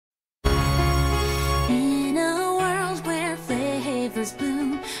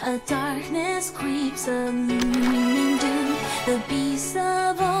A darkness creeps, a looming doom. The beasts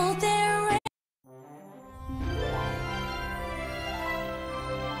of old, their reign.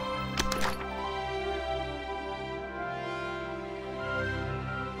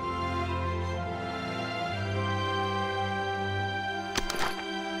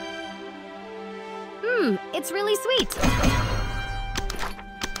 It's really sweet.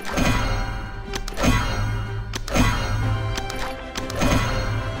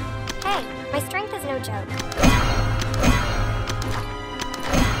 Hey, my strength is no joke.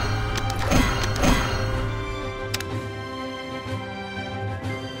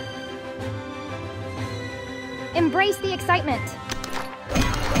 Embrace the excitement.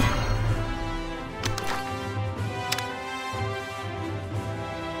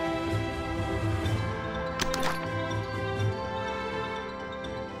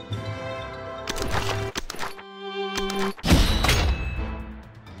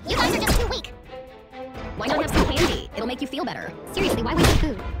 Why not have some candy? It'll make you feel better. Seriously, why waste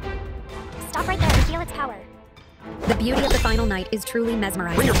food? Stop right there and feel its power. The beauty of the final night is truly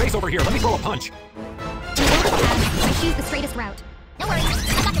mesmerizing. Bring your face over here, let me throw a punch. Do you know the path? I choose the straightest route. No worries,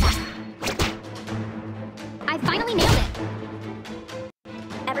 I got your back. I finally nailed it.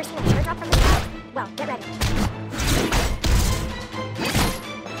 Ever seen a hammer drop from the sky? Well, get ready.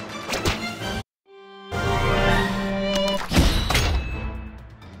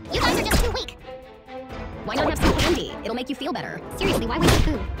 You guys are just too weak. Why not have some candy? It'll make you feel better. Seriously, why waste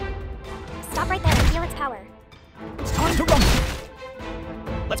food? Stop right there and feel its power. It's time to run.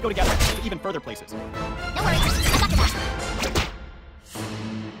 Let's go together to even further places. No worries, I got your back.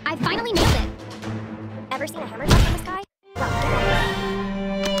 I finally nailed it. Ever seen a hammer drop from the sky? Well, get ready.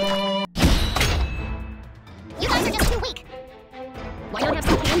 You guys are just too weak. Why not have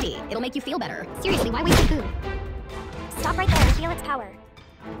some candy? It'll make you feel better. Seriously, why waste food? Stop right there and feel its power.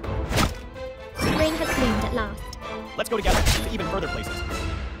 Spring has bloomed at last. Let's go together to even further places.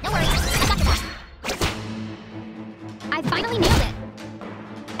 No worries, I got your back. I finally nailed it.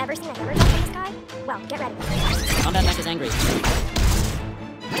 Ever seen a hammer drop from the sky? Well, get ready. Combat Mech is angry.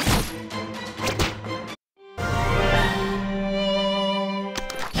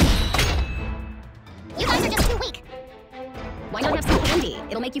 You guys are just too weak. Why not have some candy?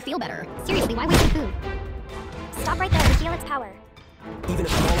 It'll make you feel better. Seriously, why waste food? Stop right there and feel its power. Even a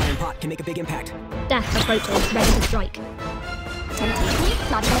small iron pot can make a big impact. Death approaches, ready to strike.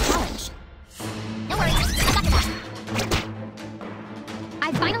 Temptation? Not even a challenge. No worries, I got your back.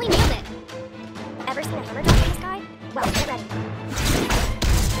 I finally nailed it. Ever seen a hammer drop from the sky? Well, get ready.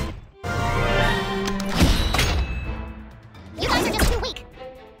 You guys are just too weak.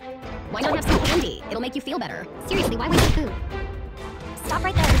 Why not have some candy? It'll make you feel better. Seriously, why waste food? Stop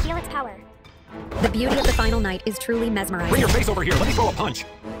right there and feel its power. The beauty of the final night is truly mesmerizing. Bring your face over here, let me throw a punch.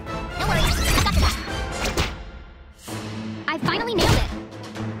 No worries, I got your back. I finally nailed it.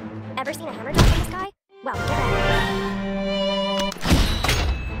 Ever seen a hammer drop from the sky? Well, get ready.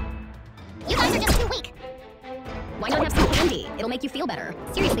 You guys are just too weak. Why not have some candy? It'll make you feel better.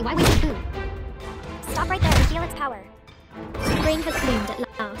 Seriously, why waste food? Stop right there and feel its power. Spring has bloomed at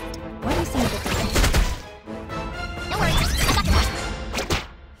last. What do you see differently? No worries, I got your back.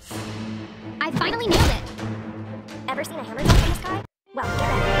 I finally nailed it. Ever seen a hammer drop from the sky? Well, get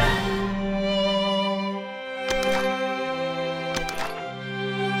ready.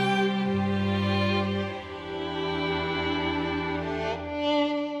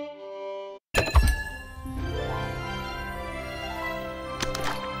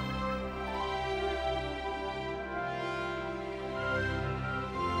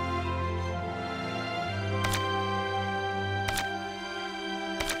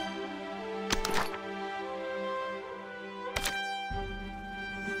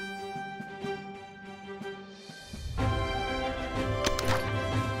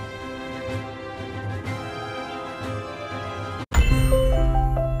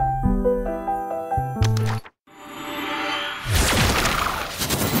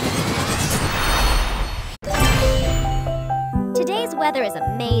 Today's weather is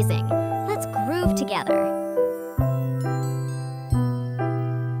amazing. Let's groove together.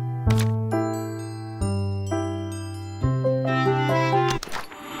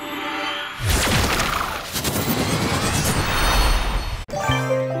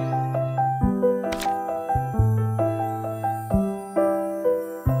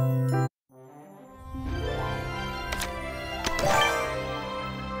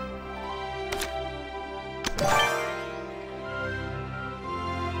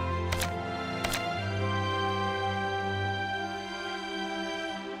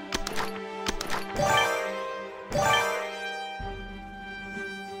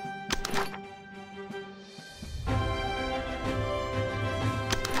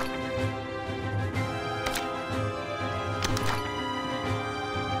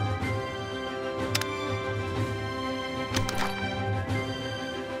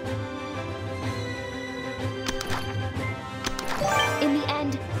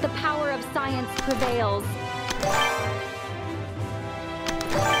 prevails.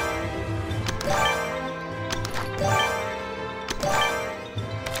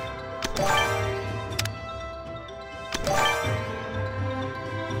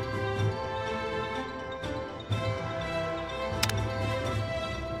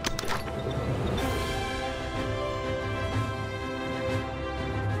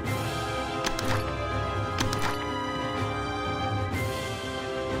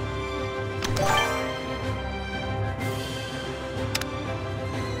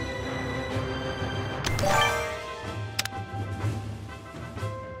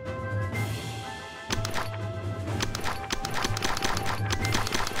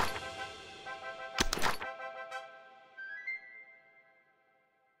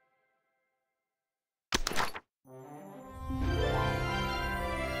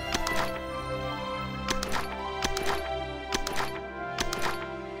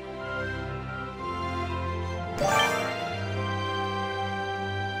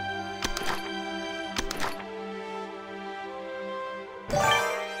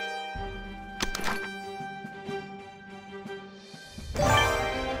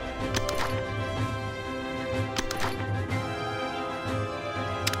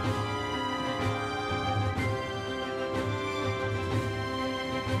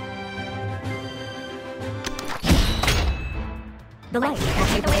 The light will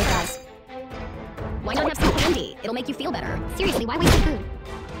take away guys. Why not have some candy? It'll make you feel better. Seriously, why waste food?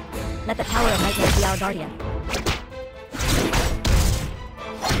 Let the power of nightmare be our guardian.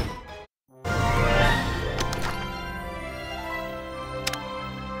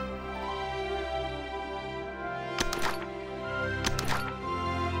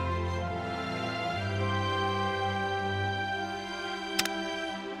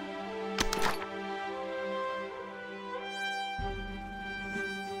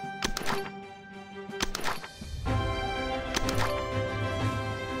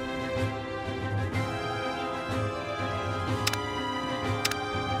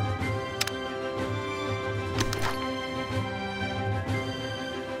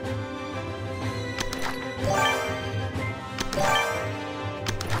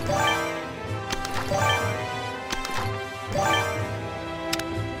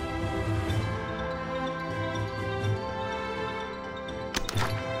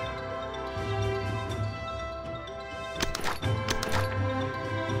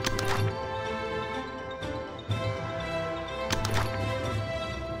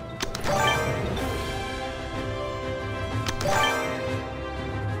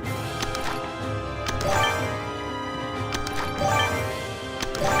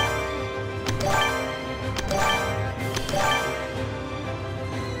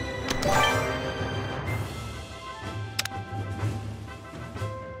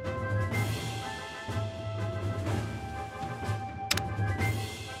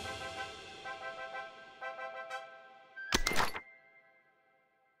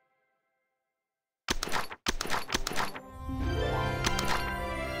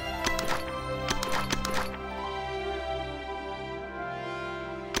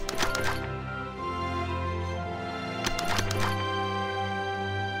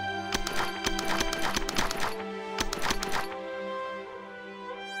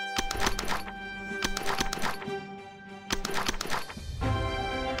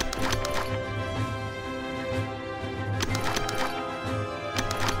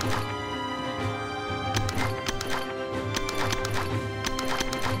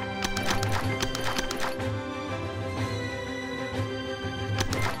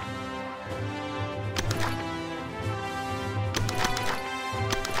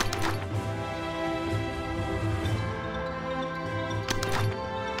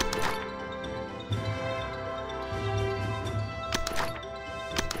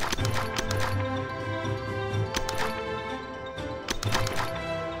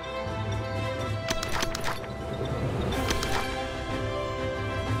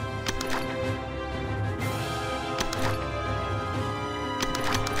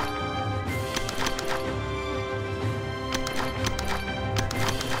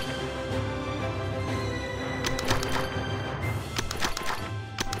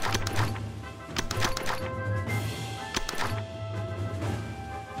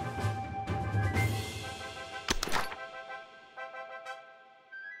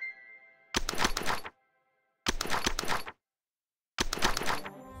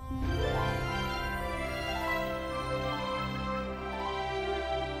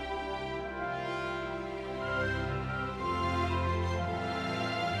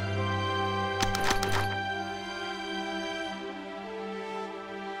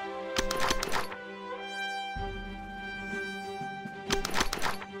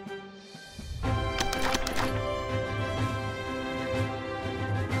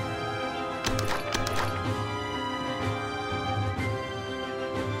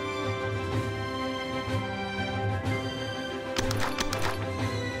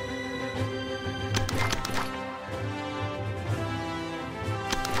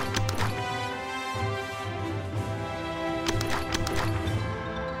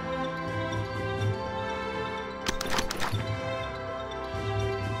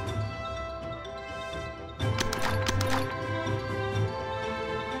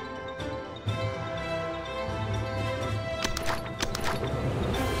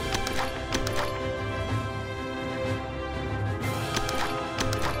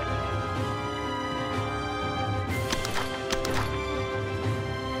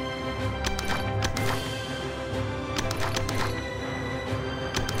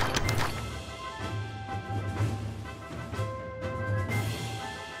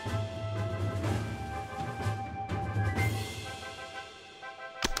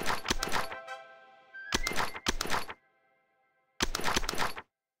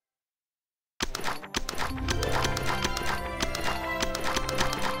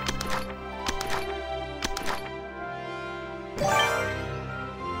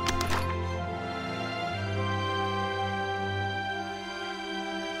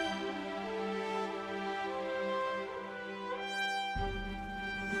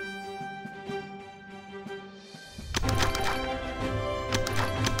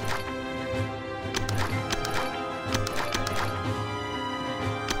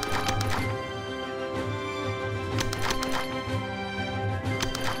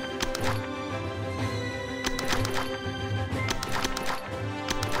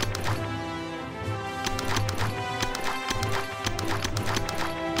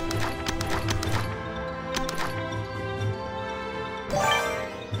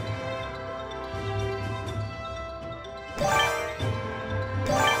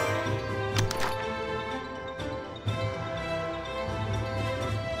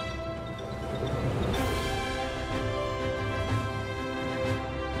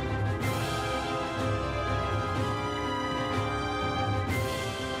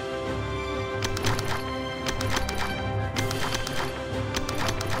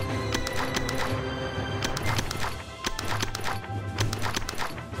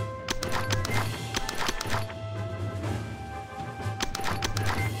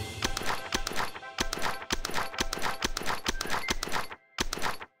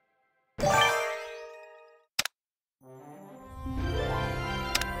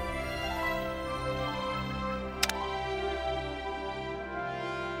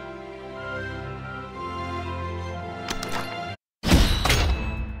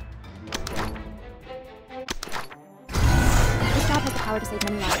 save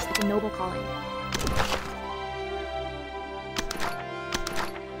many lives. It's a noble calling.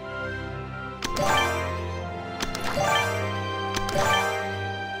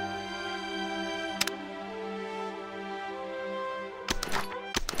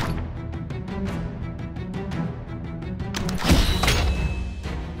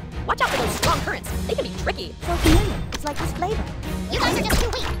 Watch out for those strong currents. They can be tricky. So familiar. It's like this flavor. You guys are just too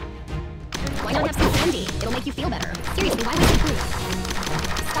weak. Why not have some candy? It'll make you feel better. Seriously, why waste food?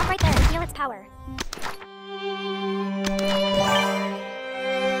 Stop right there and feel its power.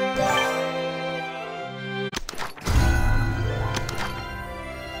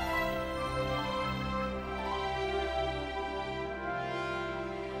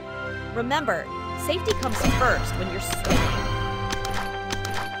 Remember, safety comes first when you're swimming.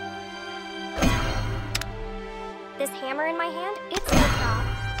 This hammer in my hand, it's no prop.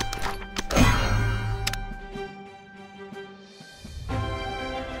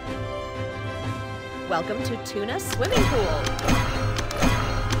 Welcome to Tuna Swimming Pool.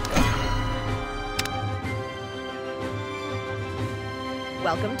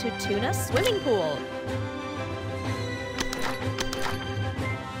 Welcome to Tuna Swimming Pool.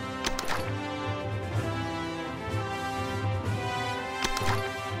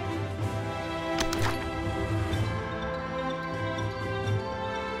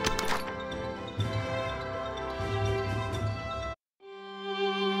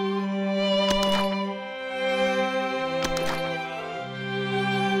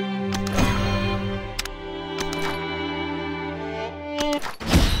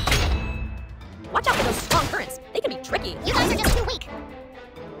 Watch out for those strong currents. They can be tricky. You guys are just too weak.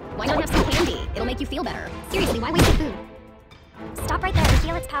 Why not have some candy? It'll make you feel better. Seriously, why waste food? Stop right there and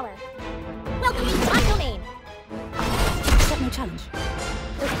feel its power. Welcome to my domain. Accept my challenge.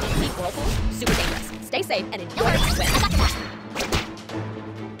 Deep whirlpool, super dangerous. Stay safe and enjoy No your worries, swim. I got this.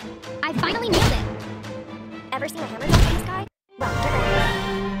 I finally nailed it. Ever seen a hammer drop in the sky? Well, get ready.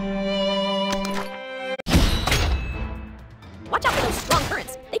 Watch out for those strong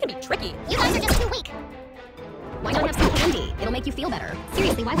currents. They can be tricky. You guys are just too weak. Why not have some candy? It'll make you feel better.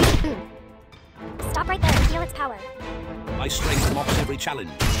 Seriously, why waste food? Stop right there and feel its power. My strength mocks every challenge.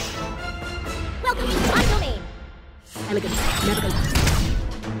 Welcome to my domain. Elegant. Never go past.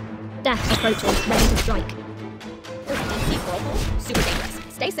 Death approaches. Ready to strike. Deep whirlpool, super dangerous.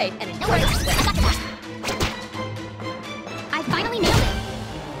 Stay safe and No enjoy worries, your I swim. got this. I finally nailed it.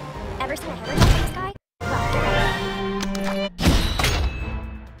 Ever seen a hammer drop in the sky? Well, get ready.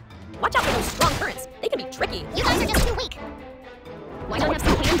 Watch out for those strong currents. They can be tricky. You guys are just too weak. Why not have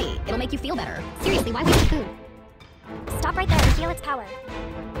some candy? It'll make you feel better. Seriously, why waste food? Stop right there and feel its power.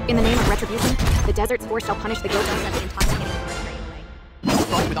 In the name of retribution, the desert's force shall punish the guilty. Don't let the intoxicating lure stray away.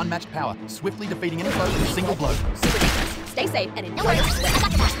 Strike with unmatched power, swiftly defeating any foe with a single blow. Super dangerous. Stay safe and No enjoy your worries, swim. I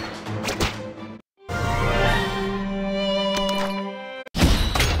got this.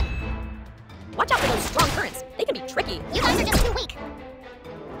 Watch out for those strong currents. They can be tricky. You guys are just too weak.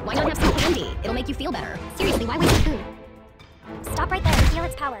 Why not have some candy? It'll make you feel better. Seriously, why waste food? Stop right there and feel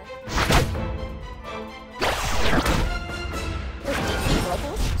its power. Deep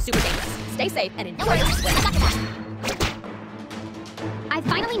whirlpools, super dangerous. Stay safe and No enjoy your worries, swim. I got this. I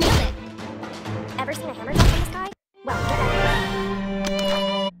finally nailed it. Ever seen a hammer drop in the sky? Well, get ready.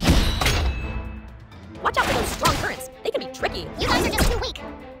 Watch out for those strong currents. They can be tricky. You guys are just too weak.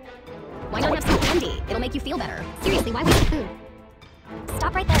 Why not have some candy? It'll make you feel better. Seriously, why waste food?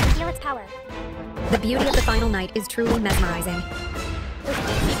 Stop right there and feel its power. The beauty of the final night is truly mesmerizing.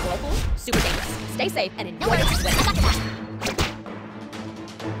 Deep whirlpools, super dangerous. Stay safe and No enjoy your worries, swim. I got this.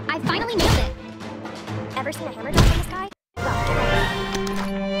 I finally nailed it. Ever seen a hammer drop in the sky? Well, get ready.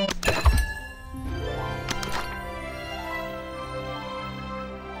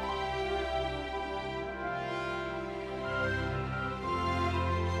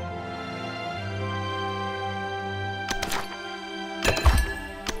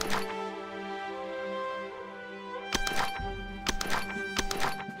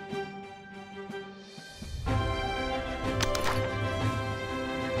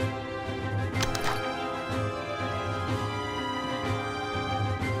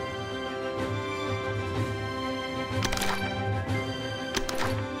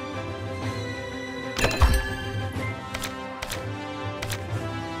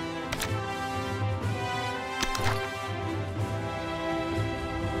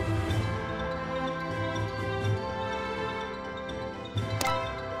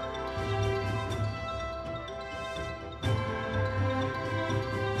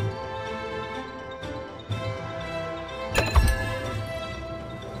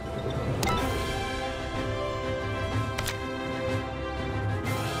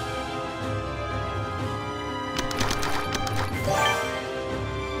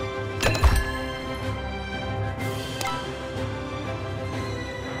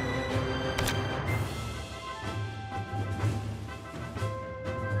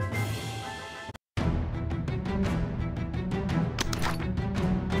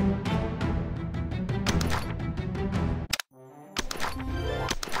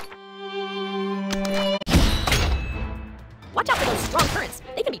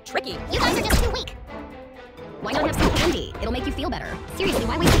 tricky. You guys are just too weak. Why not have some candy? It'll make you feel better. Seriously,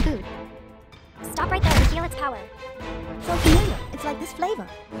 why waste food? Stop right there and feel its power. So familiar. It's like this flavor.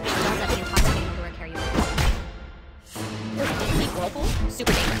 Don't let the intoxicating allure carry you away. Deep whirlpool,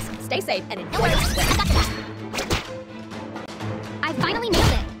 super dangerous. Stay safe and enjoy the swim. I finally nailed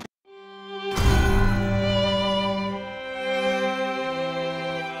it.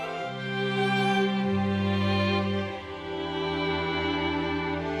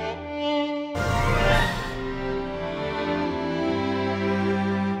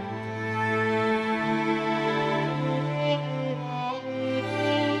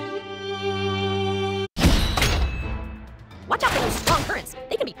 Watch out for those strong currents.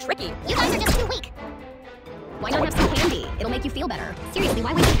 They can be tricky. You guys are just too weak. Why not have some candy? It'll make you feel better. Seriously,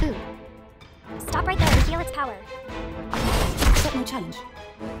 why waste food? Stop right there and feel its power. Accept my challenge.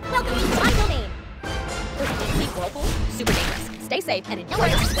 Welcome to my domain. Deep whirlpool, super dangerous. Stay safe and enjoy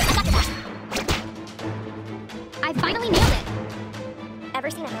the swim. I finally nailed it. Ever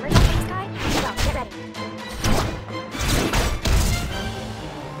seen a hammer drop in the sky? Well, get ready.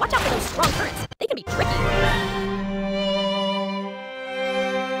 Watch out for those strong currents. They can be tricky.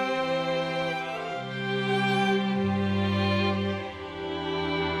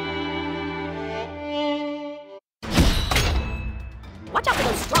 Watch out for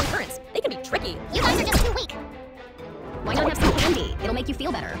those strong currents. They can be tricky. You guys are just too weak. Why not have some candy? It'll make you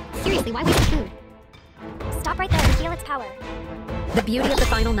feel better. Seriously, why waste food? Stop right there and feel its power. The beauty of the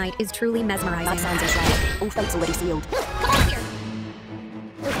final night is truly mesmerizing. That sounds like all fate's already sealed. Come on here.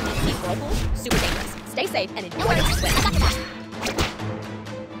 Deep whirlpool, super dangerous. Stay safe and enjoy the swim.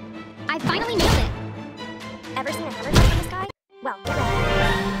 I finally nailed it. Ever seen a hammer drop in the sky? Well, get ready.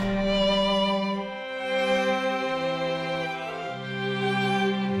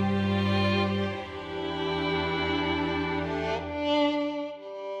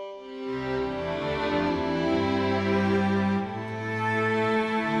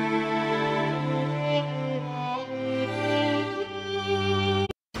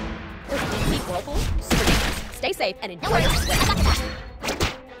 Deep whirlpool, super dangerous. Stay safe and enjoy the swim.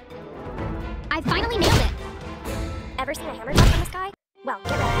 I finally nailed it. Ever seen a hammer drop in the sky? Well,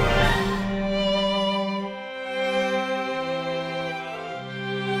 get ready.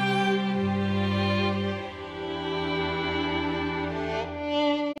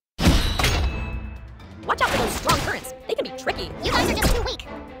 Watch out for those strong currents. They can be tricky. You guys are just too weak.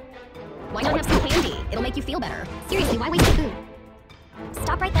 Why not have some candy? It'll make you feel better. Seriously, why waste food?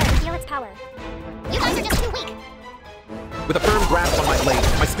 Stop right there and feel its power. You guys are just too weak. With a firm grasp on my blade,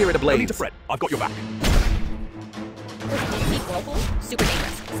 my spirit ablaze. No need to fret. I've got your back. Deep whirlpool, super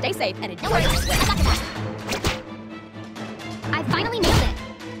dangerous. Stay safe and enjoy the swim. I finally nailed it.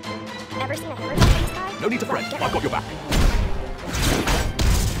 Ever seen a hammer drop in the sky? No need to fret. I've got your back.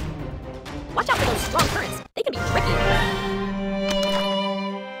 Watch out for those strong currents. They can be tricky.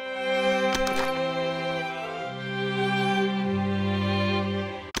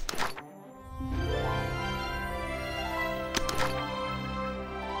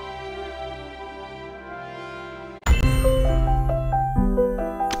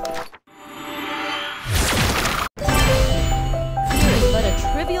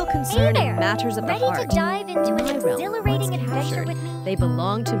 Concern Hey there. in matters of the Ready heart. to dive into In an my realm, exhilarating once adventure captured, with me? they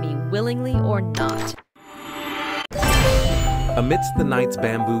belong to me willingly or not. Amidst the night's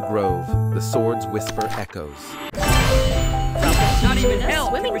bamboo grove, the sword's whisper echoes. Not even hell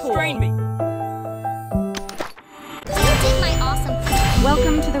can restrain me. Do you dig my awesome plan?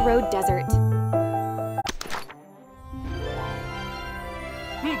 Welcome to the Road Desert.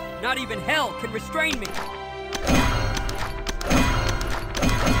 Not even hell can restrain me.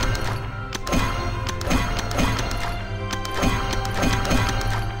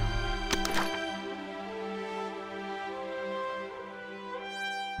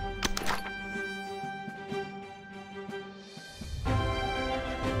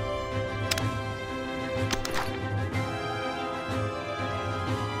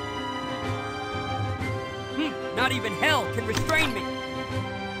 Not even hell can restrain me.